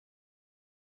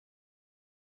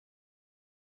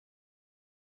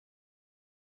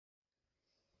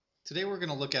Today we're going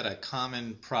to look at a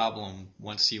common problem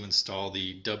once you install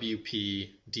the WP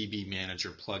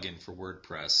DBmanager plugin for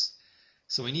WordPress.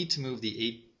 So we need to move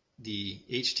the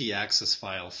htaccess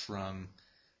file from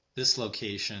this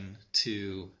location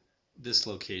to this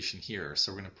location here.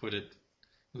 So we're going to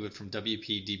move it from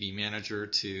WP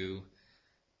DBmanager to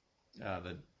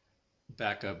the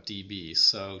backup DB.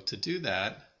 So to do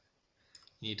that,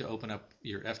 you need to open up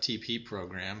your FTP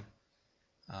program.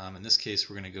 In this case,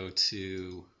 we're going to go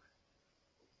to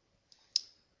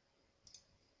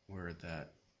where the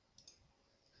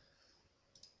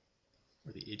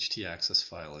htaccess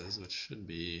file is, which should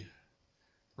be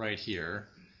right here.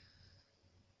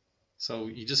 So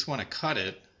you just want to cut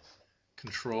it,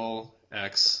 Control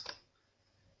X,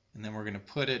 and then we're going to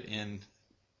put it in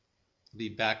the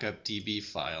backup DB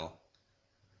file,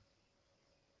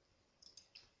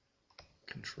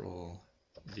 Control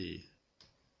V,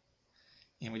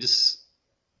 and we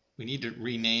need to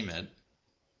rename it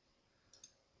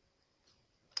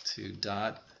to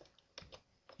 .htaccess,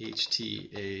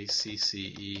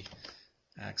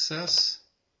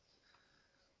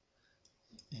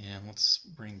 and let's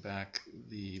bring back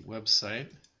the website,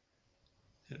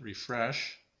 hit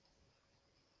refresh,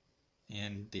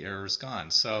 and the error is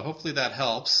gone. So hopefully that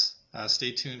helps.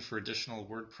 Stay tuned for additional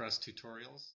WordPress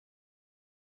tutorials.